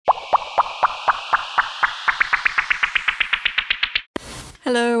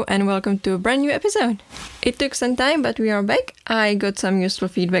Hello and welcome to a brand new episode. It took some time, but we are back. I got some useful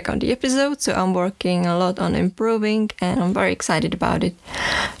feedback on the episode, so I'm working a lot on improving and I'm very excited about it.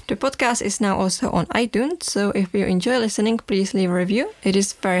 The podcast is now also on iTunes, so if you enjoy listening, please leave a review. It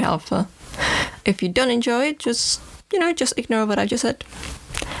is very helpful. If you don't enjoy it, just ignore what I just said.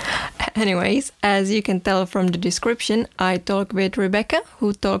 Anyways, as you can tell from the description, I talk with Rebecca,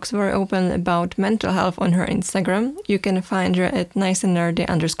 who talks very openly about mental health on her Instagram. You can find her at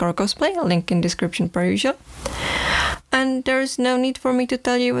niceandnerdy_cosplay, link in description per usual. And there's no need for me to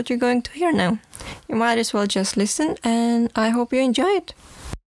tell you what you're going to hear now. You might as well just listen, and I hope you enjoy it.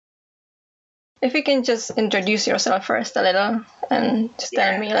 If you can just introduce yourself first a little, and just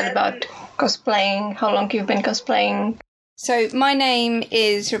tell me a little about cosplaying, how long you've been cosplaying. So my name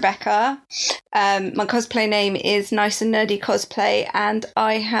is Rebecca. My cosplay name is Nice and Nerdy Cosplay, and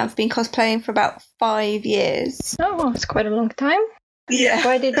I have been cosplaying for about 5 years. Oh, it's quite a long time. Yeah.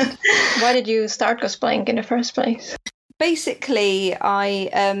 Why did you start cosplaying in the first place? Basically,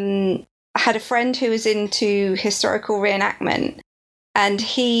 I had a friend who was into historical reenactment, and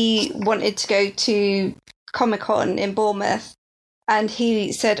he wanted to go to Comic-Con in Bournemouth, and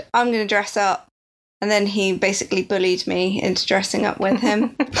he said, "I'm going to dress up." And then he basically bullied me into dressing up with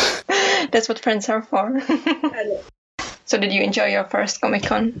him. That's what friends are for. So did you enjoy your first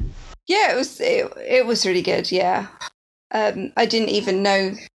Comic-Con? Yeah, it was really good, yeah. I didn't even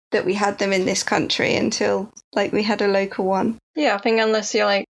know that we had them in this country until we had a local one. Yeah, I think unless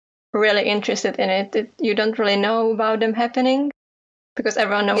you're really interested in it, you don't really know about them happening. Because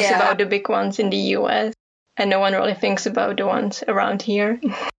everyone knows about the big ones in the US. And no one really thinks about the ones around here.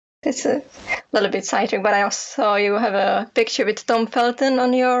 It's a little bit sidetracked, but I also saw you have a picture with Tom Felton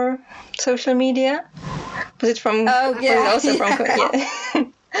on your social media. Was it from? Oh, yeah. Was it also from? Yeah.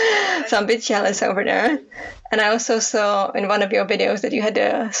 So I'm a bit jealous over there. And I also saw in one of your videos that you had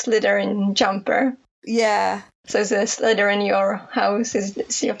a Slytherin jumper. Yeah. So is a Slytherin your house?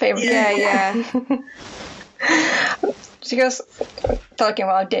 Is your favorite? Yeah. Because talking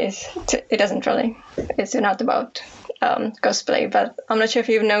about this, it doesn't really. It's not about cosplay, but I'm not sure if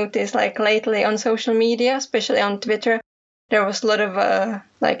you've noticed, lately on social media, especially on Twitter, there was a lot of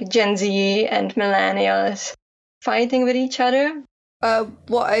Gen Z and millennials fighting with each other.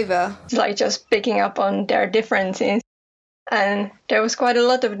 What over? Just picking up on their differences. And there was quite a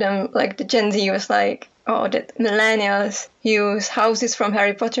lot of them. The Gen Z was that millennials use houses from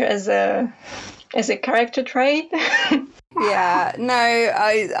Harry Potter as a character trait. Yeah, no,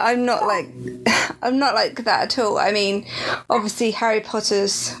 I'm not I'm not like that at all. I mean, obviously Harry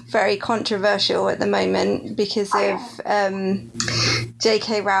Potter's very controversial at the moment because of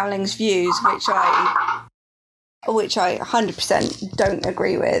J.K. Rowling's views, which I 100% don't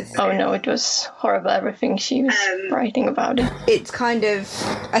agree with. Oh no, it was horrible, everything she was writing about it. It's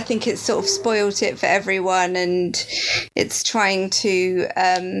I think it's sort of spoiled it for everyone, and it's trying to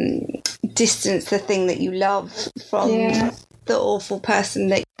distance the thing that you love from the awful person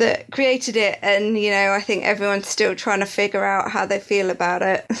that created it. And, I think everyone's still trying to figure out how they feel about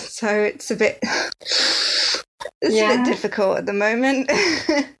it. So it's a bit difficult at the moment.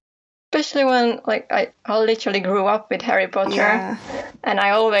 Especially when, I literally grew up with Harry Potter, and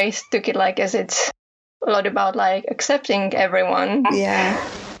I always took it as it's a lot about, accepting everyone. Yeah.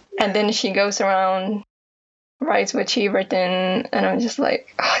 And then she goes around, writes what she written, and I'm just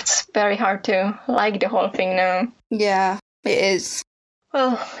it's very hard to like the whole thing now. Yeah, it is.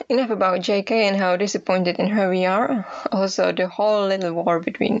 Well, enough about JK and how disappointed in her we are. Also, the whole little war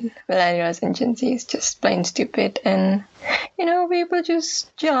between millennials and Gen Z is just plain stupid, and, people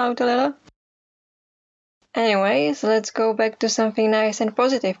just chill out a little. Anyways, let's go back to something nice and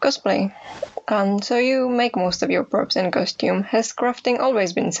positive, cosplay. So you make most of your props and costume. Has crafting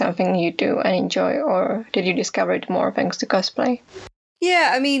always been something you do and enjoy, or did you discover it more thanks to cosplay?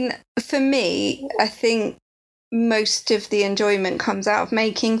 Yeah, I mean, for me, I think most of the enjoyment comes out of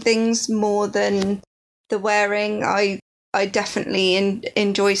making things more than the wearing. I definitely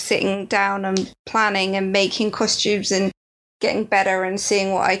enjoy sitting down and planning and making costumes and getting better and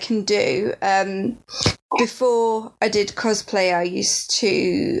seeing what I can do. Before I did cosplay, I used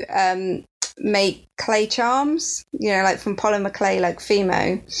to make clay charms, from polymer clay, like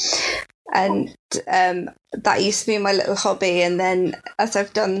Fimo. And that used to be my little hobby. And then as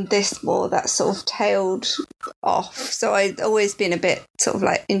I've done this more, that's sort of tailed off. So I've always been a bit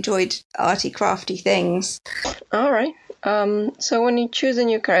enjoyed arty, crafty things. All right. So when you choose a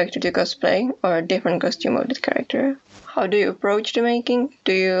new character to cosplay or a different costume of that character, how do you approach the making?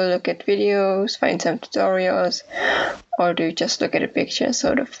 Do you look at videos, find some tutorials, or do you just look at a picture and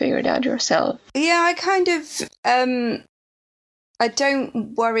sort of figure it out yourself? Yeah, I kind of I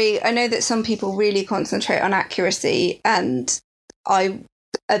don't worry. I know that some people really concentrate on accuracy, and I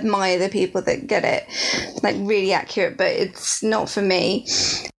admire the people that get it like really accurate, but it's not for me.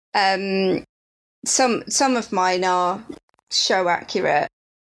 Some of mine are show accurate,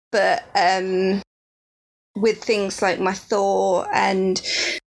 but with things like my Thor and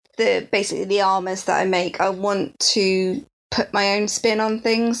basically the armors that I make, I want to put my own spin on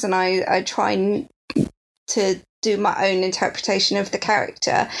things, and I try to do my own interpretation of the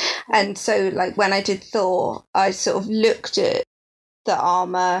character. And so like when I did Thor, I sort of looked at the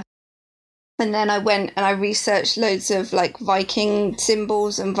armor, and then I went and I researched loads of like Viking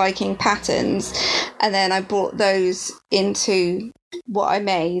symbols and Viking patterns, and then I brought those into what I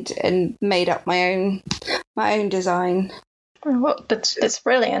made and made up my own design. Well, that's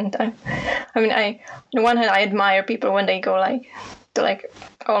brilliant. I mean, on the one hand, I admire people when they go like to like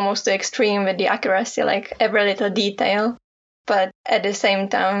almost the extreme with the accuracy, like every little detail. But at the same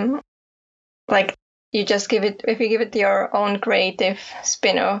time, like you just if you give it your own creative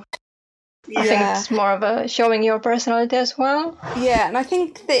spin off, I think it's more of a showing your personality as well. Yeah, and I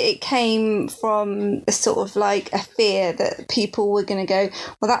think that it came from a sort of like a fear that people were going to go,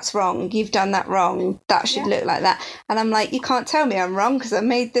 well, that's wrong. You've done that wrong. That should look like that. And I'm like, you can't tell me I'm wrong because I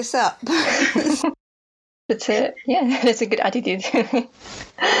made this up. That's a good attitude. Have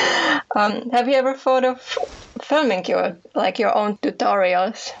you ever thought of filming your own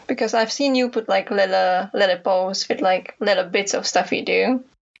tutorials? Because I've seen you put like little posts with like little bits of stuff you do.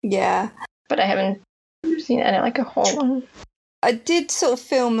 Yeah. But I haven't seen any like a whole one. I did sort of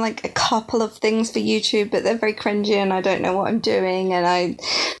film like a couple of things for YouTube, but they're very cringy and I don't know what I'm doing. And I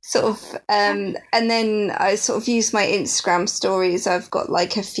sort of, and then I sort of use my Instagram stories. I've got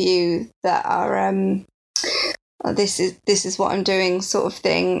like a few that are, this is what I'm doing sort of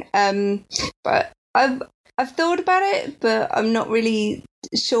thing. But I've thought about it, but I'm not really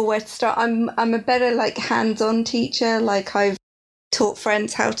sure where to start. I'm a better like hands-on teacher. Like I've taught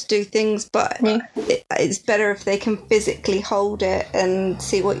friends how to do things, but it's better if they can physically hold it and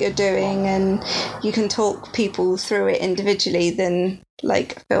see what you're doing, and you can talk people through it individually than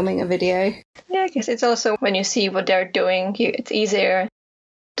like filming a video. Yeah, I guess it's also when you see what they're doing, it's easier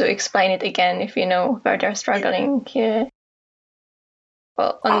to explain it again if you know where they're struggling. Yeah.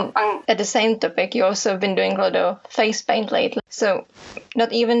 Well, at the same topic, you also have been doing a lot of face paint lately. So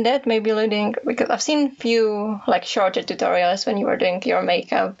not even that, maybe learning, because I've seen few like shorter tutorials when you were doing your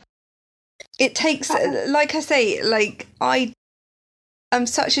makeup. It takes, like I say, like I'm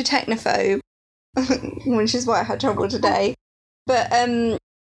such a technophobe, which is why I had trouble today. But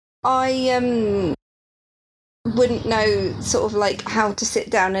I wouldn't know sort of like how to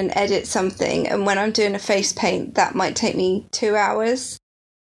sit down and edit something. And when I'm doing a face paint, that might take me 2 hours.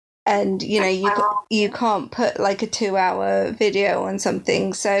 And, you know, you can't put like a 2-hour video on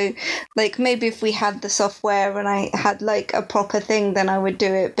something. So like maybe if we had the software and I had like a proper thing, then I would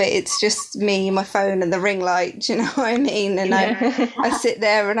do it. But it's just me, my phone and the ring light. Do you know what I mean? And I sit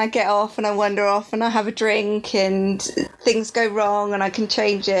there and I get off and I wander off and I have a drink and things go wrong and I can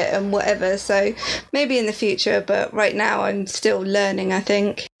change it and whatever. So maybe in the future, but right now I'm still learning, I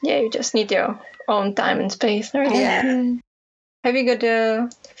think. Yeah, you just need your own time and space. Right? Yeah. Have you got a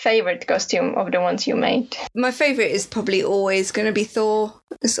favorite costume of the ones you made? My favorite is probably always going to be Thor.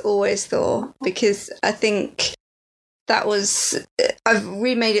 It's always Thor, because I think that was, I've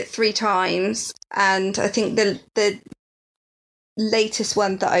remade it 3 times, and I think the latest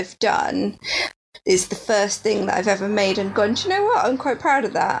one that I've done is the first thing that I've ever made and gone, do you know what? I'm quite proud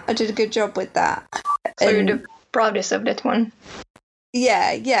of that. I did a good job with that. So you're the proudest of that one?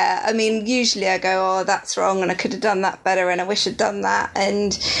 Yeah. I mean, usually I go, oh, that's wrong and I could have done that better and I wish I'd done that.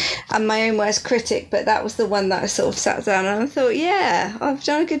 And I'm my own worst critic, but that was the one that I sort of sat down and I thought, yeah, I've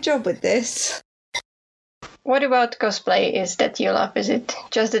done a good job with this. What about cosplay is that you love? Is it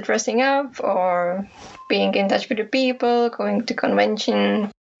just the dressing up or being in touch with the people, going to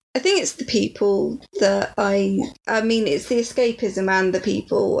convention? I think it's the people that I mean, it's the escapism and the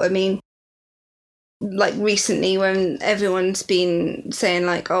people. I mean, like recently when everyone's been saying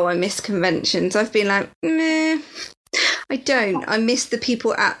like, oh, I miss conventions, I've been like, meh, I don't. I miss the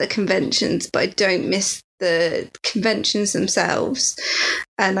people at the conventions, but I don't miss the conventions themselves.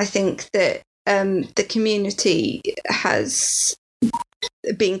 And I think that the community has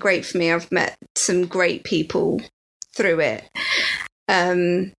been great for me. I've met some great people through it.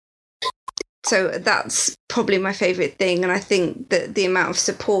 So that's probably my favourite thing, and I think that the amount of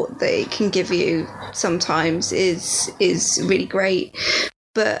support they can give you sometimes is really great.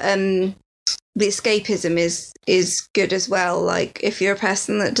 But the escapism is good as well. Like if you're a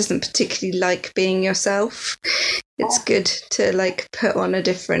person that doesn't particularly like being yourself, it's good to like put on a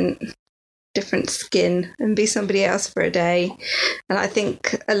different skin and be somebody else for a day. And I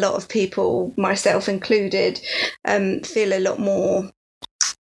think a lot of people, myself included, feel a lot more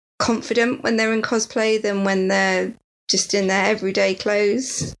confident when they're in cosplay than when they're just in their everyday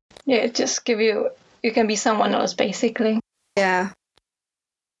clothes. Yeah, it just you can be someone else basically. Yeah.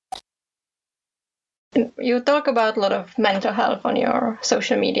 You talk about a lot of mental health on your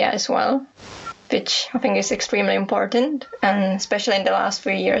social media as well, which I think is extremely important. And especially in the last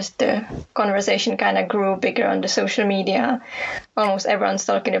few years, the conversation kind of grew bigger on the social media. Almost everyone's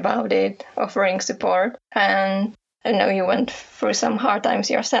talking about it, offering support. And I know you went through some hard times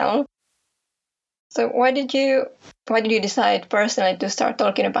yourself. So why did you decide personally to start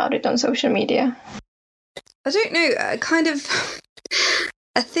talking about it on social media? I don't know.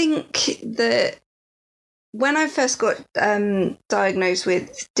 I think that when I first got diagnosed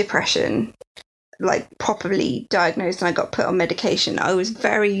with depression, like properly diagnosed, and I got put on medication, I was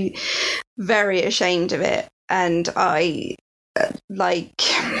very, very ashamed of it. And I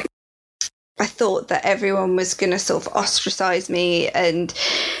thought that everyone was going to sort of ostracize me, and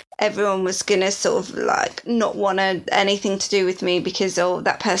everyone was going to sort of like not want anything to do with me because, oh,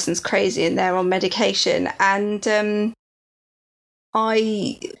 that person's crazy and they're on medication. And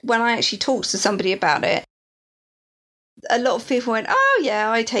when I actually talked to somebody about it, a lot of people went, oh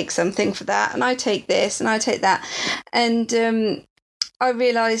yeah, I take something for that, and I take this and I take that. And I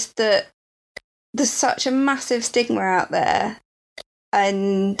realised that there's such a massive stigma out there,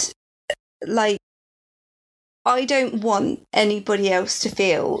 and like, I don't want anybody else to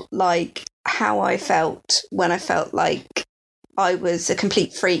feel like how I felt when I felt like I was a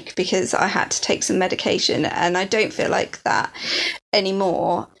complete freak because I had to take some medication, and I don't feel like that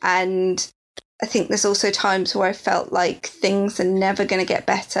anymore. And I think there's also times where I felt like things are never going to get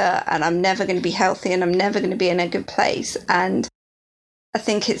better, and I'm never going to be healthy, and I'm never going to be in a good place. And I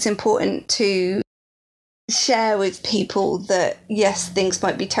think it's important to share with people that, yes, things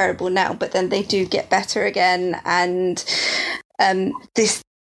might be terrible now, but then they do get better again. And this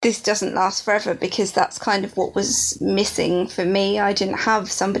doesn't last forever, because that's kind of what was missing for me. I didn't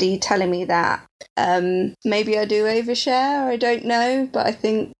have somebody telling me that. Maybe I do overshare, I don't know, but I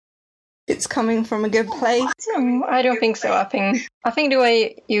think it's coming from a good place. No, I don't think so. I think the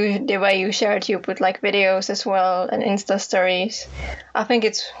way you shared, you put like videos as well and Insta stories. I think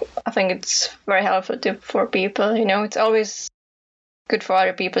it's very helpful for people. You know, it's always good for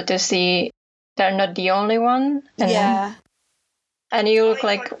other people to see they're not the only one. Yeah. And you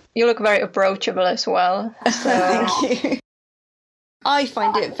look very approachable as well. So. Thank you. I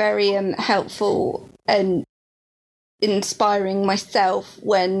find it very helpful and inspiring myself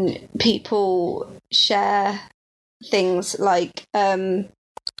when people share things like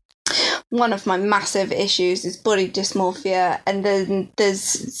one of my massive issues is body dysmorphia, and then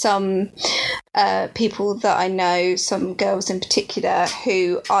there's some people that I know, some girls in particular,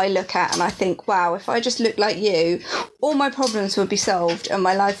 who I look at and I think, wow, if I just looked like you, all my problems would be solved and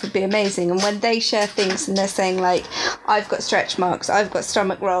my life would be amazing. And when they share things and they're saying like, I've got stretch marks, I've got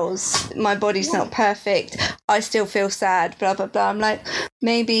stomach rolls, my body's not perfect, I still feel sad, blah blah blah, I'm like,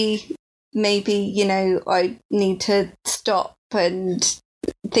 maybe you know, I need to stop and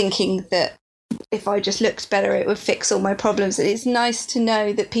thinking that if I just looked better it would fix all my problems. It's nice to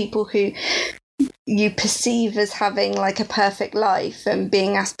know that people who you perceive as having like a perfect life and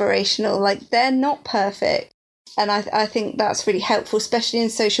being aspirational, like, they're not perfect. And I think that's really helpful, especially in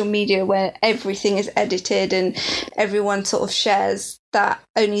social media where everything is edited and everyone sort of shares that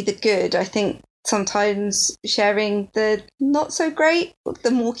only the good. I think sometimes sharing the not so great,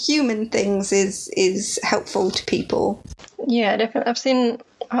 the more human things is helpful to people. Yeah, definitely. I've seen,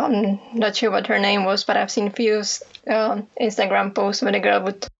 not sure what her name was, but I've seen few Instagram posts where the girl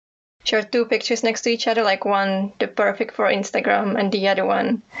would share two pictures next to each other, like one the perfect for Instagram and the other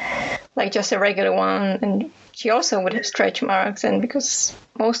one like just a regular one. And she also would have stretch marks, and because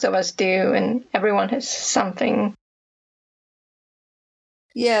most of us do, and everyone has something.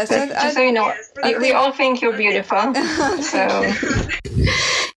 Yeah, so you know, we all think you're beautiful. So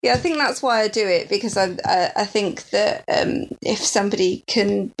yeah, I think that's why I do it, because I think that if somebody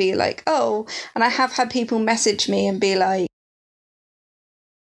can be like, oh, and I have had people message me and be like,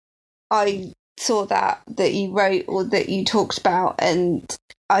 I saw that you wrote or that you talked about, and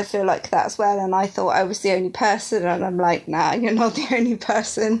I feel like that as well, and I thought I was the only person, and I'm like, nah, you're not the only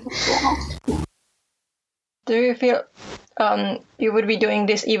person. Do you feel you would be doing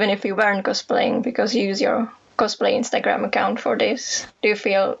this even if you weren't cosplaying, because you use your cosplay Instagram account for this? Do you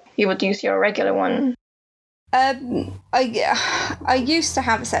feel you would use your regular one? I used to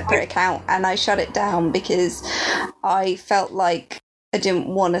have a separate account and I shut it down because I felt like I didn't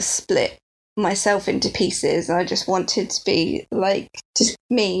want to split myself into pieces. I just wanted to be like just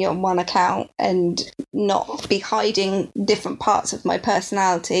me on one account and not be hiding different parts of my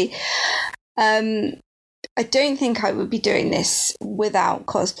personality. I don't think I would be doing this without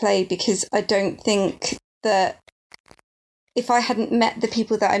cosplay, because I don't think that if I hadn't met the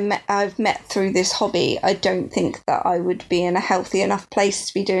people that I've met through this hobby, I don't think that I would be in a healthy enough place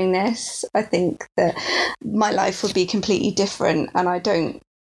to be doing this. I think that my life would be completely different, and I don't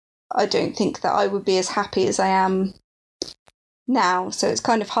think that I would be as happy as I am now. So it's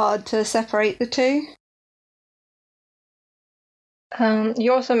kind of hard to separate the two.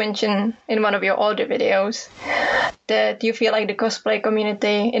 You also mentioned in one of your older videos that you feel like the cosplay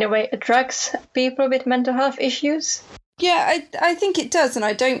community in a way attracts people with mental health issues. Yeah, I think it does, and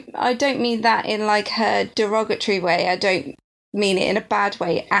I don't mean that in like a derogatory way. I don't mean it in a bad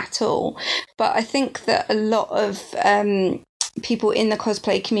way at all. But I think that a lot of people in the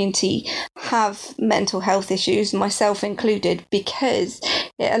cosplay community have mental health issues, myself included, because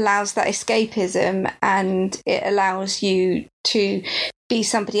it allows that escapism and it allows you to be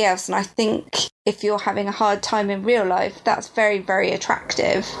somebody else. And I think if you're having a hard time in real life, that's very, very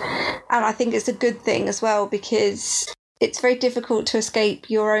attractive. And I think it's a good thing as well, because it's very difficult to escape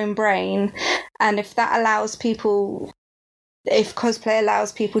your own brain. And if cosplay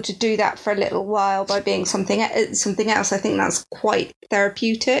allows people to do that for a little while by being something else, I think that's quite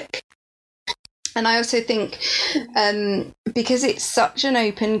therapeutic. And I also think because it's such an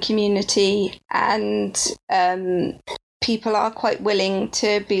open community and people are quite willing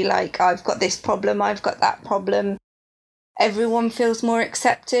to be like, I've got this problem, I've got that problem, everyone feels more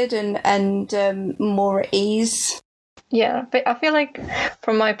accepted and more at ease. Yeah, but I feel like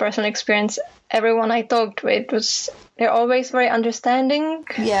from my personal experience, everyone I talked with they're always very understanding.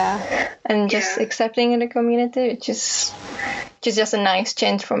 Yeah. And just accepting in the community, which is just a nice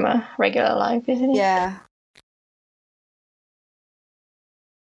change from a regular life, isn't it? Yeah.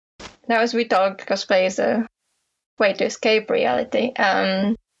 Now, as we talked, cosplay is a way to escape reality.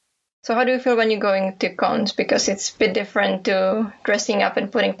 So how do you feel when you're going to cons? Because it's a bit different to dressing up and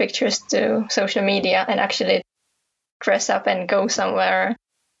putting pictures to social media and actually dress up and go somewhere.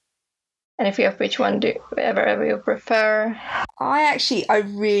 And if you have which one do whatever you prefer? I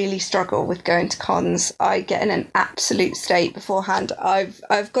really struggle with going to cons. I get in an absolute state beforehand.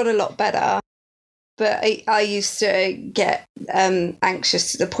 I've got a lot better, but I used to get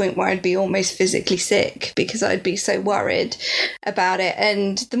anxious to the point where I'd be almost physically sick because I'd be so worried about it.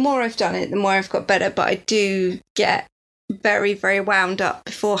 And the more I've done it, the more I've got better. But I do get very, very wound up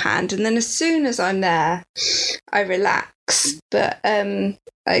beforehand, and then as soon as I'm there, I relax. But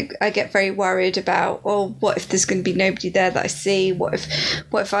I get very worried about, what if there's going to be nobody there that I see? What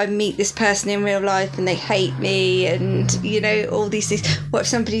if I meet this person in real life and they hate me? And all these things. What if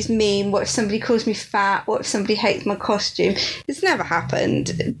somebody's mean? What if somebody calls me fat? What if somebody hates my costume? It's never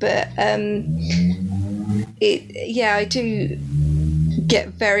happened, but I do get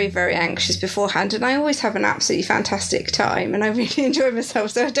very, very anxious beforehand, and I always have an absolutely fantastic time and I really enjoy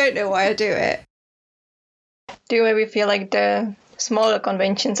myself, so I don't know why I do it. Do you maybe feel like the smaller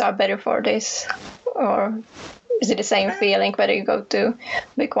conventions are better for this, or is it the same feeling whether you go to a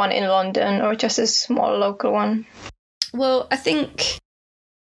big one in London or just a small local one? Well, I think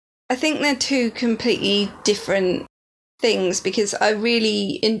they're two completely different things, because I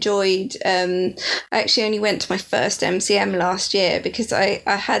really enjoyed I actually only went to my first MCM last year because I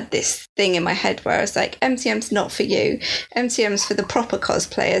had this thing in my head where I was like, MCM's not for you, MCM's for the proper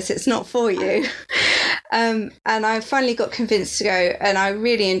cosplayers, it's not for you. And I finally got convinced to go, and I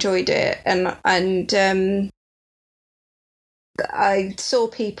really enjoyed it, and I saw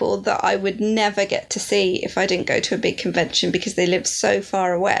people that I would never get to see if I didn't go to a big convention because they live so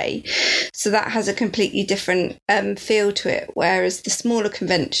far away. So that has a completely different feel to it. Whereas the smaller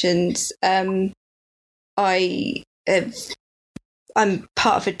conventions, I'm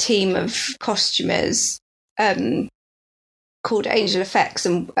part of a team of costumers called Angel Effects,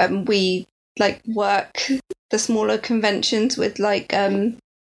 and we work the smaller conventions with my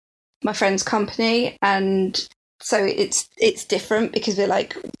friend's company, and so it's different because we're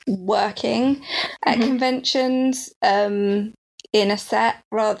working at conventions in a set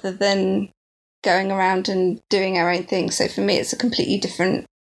rather than going around and doing our own thing. So for me, it's a completely different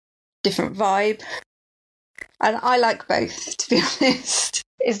vibe, and I like both, to be honest.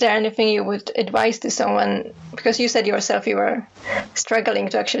 Is there anything you would advise to someone, because you said yourself you were struggling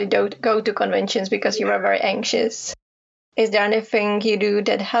to actually go to conventions because you were very anxious? Is there anything you do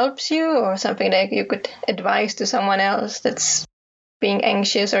that helps you, or something that you could advise to someone else that's being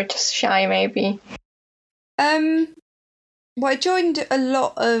anxious or just shy, maybe? Well, I joined a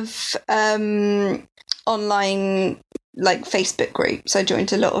lot of online, like, Facebook groups. I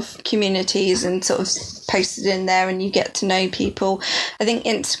joined a lot of communities and sort of posted in there, and you get to know people. I think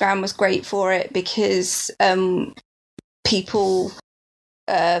Instagram was great for it because people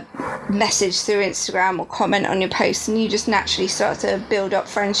message through Instagram or comment on your posts, and you just naturally start to build up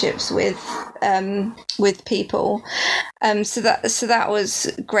friendships with people. So that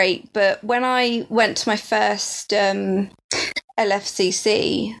was great. But when I went to my first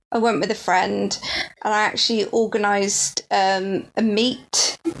LFCC, I went with a friend, and I actually organised a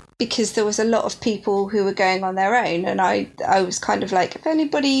meet because there was a lot of people who were going on their own, and I was kind of like, if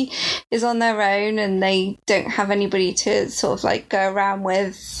anybody is on their own and they don't have anybody to sort of like go around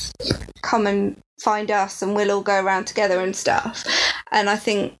with, come and find us and we'll all go around together and stuff. And I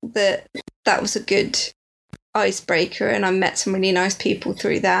think that was a good icebreaker, and I met some really nice people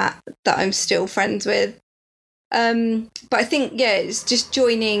through that I'm still friends with. But I think, yeah, it's just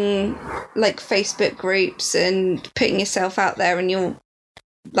joining like Facebook groups and putting yourself out there, and you'll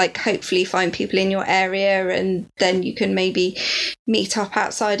like hopefully find people in your area, and then you can maybe meet up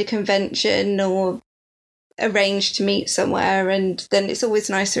outside a convention or arrange to meet somewhere, and then it's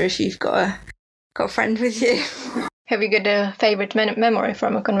always nicer if you've got a friend with you. Have you got a favorite memory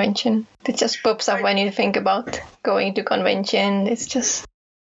from a convention that just pops up when you think about going to convention? It's just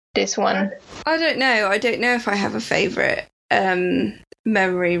this one. I don't know if I have a favorite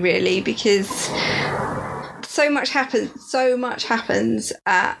memory, really, because so much happens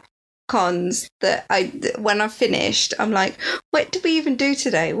at cons that when I've finished, I'm like, what did we even do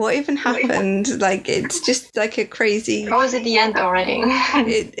today? What even happened? Like, it's just like a crazy... How was it the end already?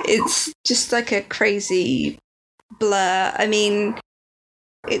 It's just like a crazy blur. I mean,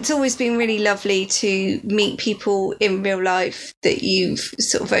 it's always been really lovely to meet people in real life that you've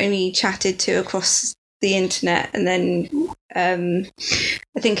sort of only chatted to across the internet, and then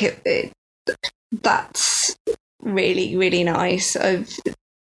I think that's really, really nice. I've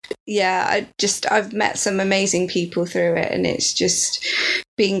met some amazing people through it, and it's just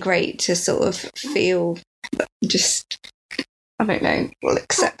been great to sort of feel just, I don't know, well,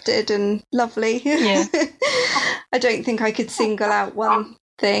 accepted and lovely. Yeah. I don't think I could single out one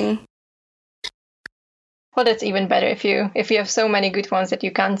thing. Well, that's even better if you have so many good ones that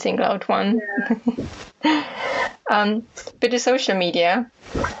you can't single out one. Yeah. But the social media,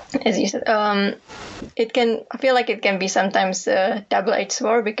 as you said, I feel like it can be sometimes a double-edged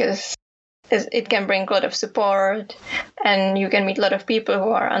sword, because it can bring a lot of support, and you can meet a lot of people who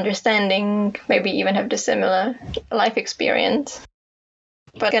are understanding, maybe even have the similar life experience.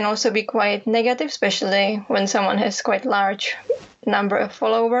 But it can also be quite negative, especially when someone has quite large number of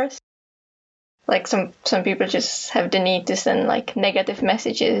followers. Like some people just have the need to send like negative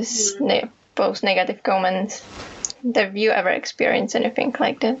messages, post negative comments. Have you ever experienced anything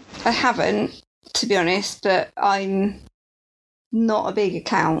like that? I haven't, to be honest, but I'm not a big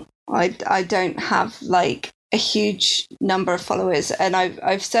account. I don't have like a huge number of followers, and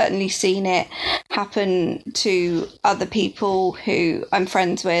I've certainly seen it happen to other people who I'm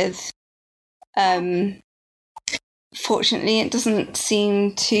friends with. Fortunately, it doesn't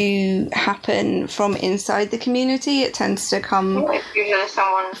seem to happen from inside the community. It tends to come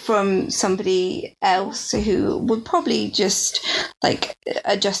from somebody else who would probably just like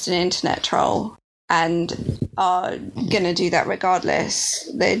just an internet troll and are going to do that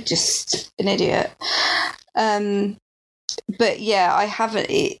regardless. They're just an idiot. But yeah, I haven't.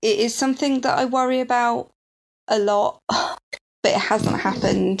 It is something that I worry about a lot, but it hasn't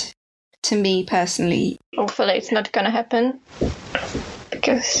happened to me personally. Hopefully it's not going to happen,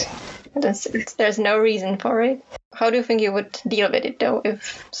 because there's no reason for it. How do you think you would deal with it, though,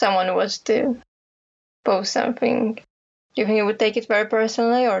 if someone was to post something? Do you think you would take it very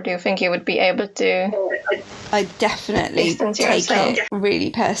personally, or do you think you would be able to... I definitely take it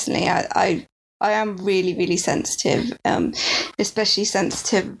really personally. I am really, really sensitive, especially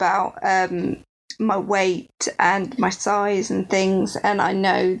sensitive about my weight and my size and things, and I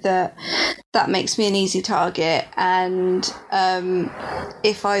know that makes me an easy target. And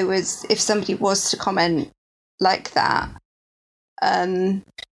if somebody was to comment like that,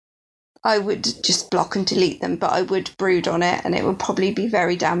 I would just block and delete them, but I would brood on it, and it would probably be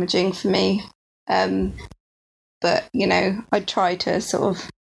very damaging for me. But you know, I try to sort of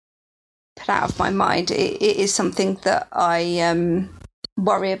put out of my mind. It is something that I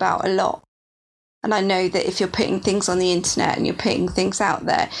worry about a lot. And I know that if you're putting things on the internet and you're putting things out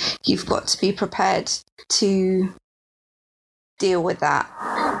there, you've got to be prepared to deal with that.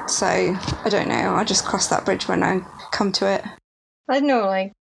 So I don't know. I'll just cross that bridge when I come to it. I don't know,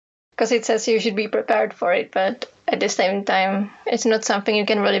 like, because it says you should be prepared for it, but at the same time, it's not something you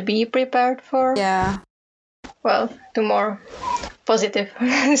can really be prepared for. Yeah. Well, the more positive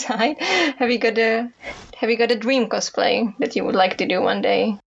side, have you got a dream cosplay that you would like to do one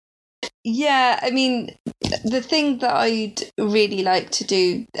day? Yeah, I mean, the thing that I'd really like to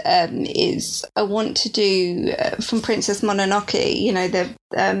do is I want to do from Princess Mononoke, you know, the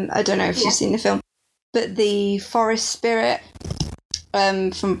I don't know if you've seen the film, but the forest spirit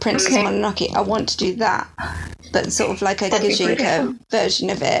from Princess Mononoke. I want to do that, but sort of like a Gijinka version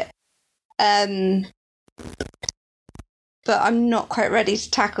of it. But I'm not quite ready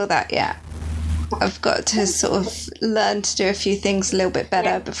to tackle that yet. I've got to sort of learn to do a few things a little bit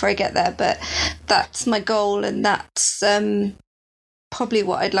better before I get there, but that's my goal, and that's probably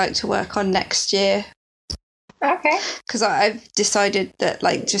what I'd like to work on next year. Okay. Because I've decided that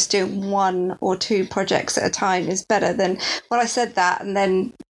like just doing 1 or 2 projects at a time is better than, well, I said that and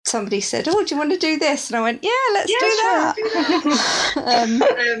then somebody said, oh, do you want to do this? And I went, yeah, let's do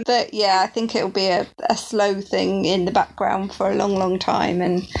that. But yeah, I think it'll be a slow thing in the background for a long, long time,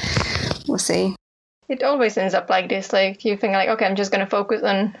 and we'll see. It always ends up like this. Like you think like, okay, I'm just going to focus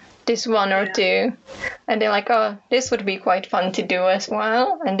on this 1 or 2. And they're like, oh, this would be quite fun to do as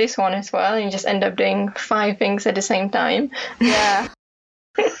well. And this one as well. And you just end up doing 5 things at the same time. Yeah.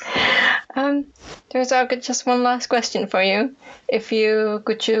 There's just one last question for you. If you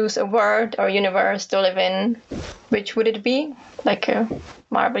could choose a world or universe to live in, which would it be? Like a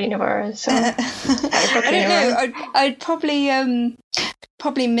Marvel universe? Or I don't know. I'd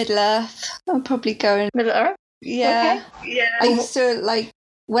probably Middle Earth. I'd probably go in Middle Earth. Yeah. Okay. Yeah. I used to like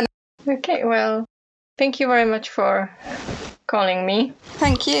when. Okay. Well, thank you very much for calling me.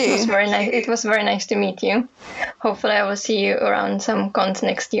 Thank you. It was very nice. It was very nice to meet you. Hopefully, I will see you around some cons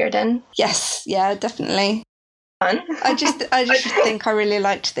next year. Then. Yes. Yeah. Definitely. Fun. I just think I really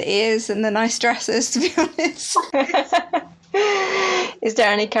liked the ears and the nice dresses. To be honest. Is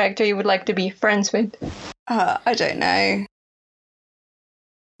there any character you would like to be friends with? I don't know.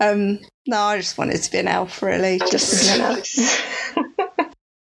 No, I just wanted to be an elf, really.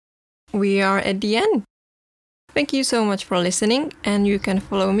 We are at the end. Thank you so much for listening, and you can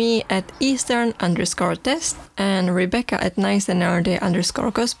follow me at Eastern_test and Rebecca at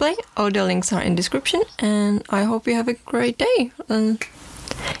niceandnerdy_cosplay. All the links are in description, and I hope you have a great day. You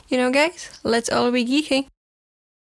know, guys, let's all be geeky.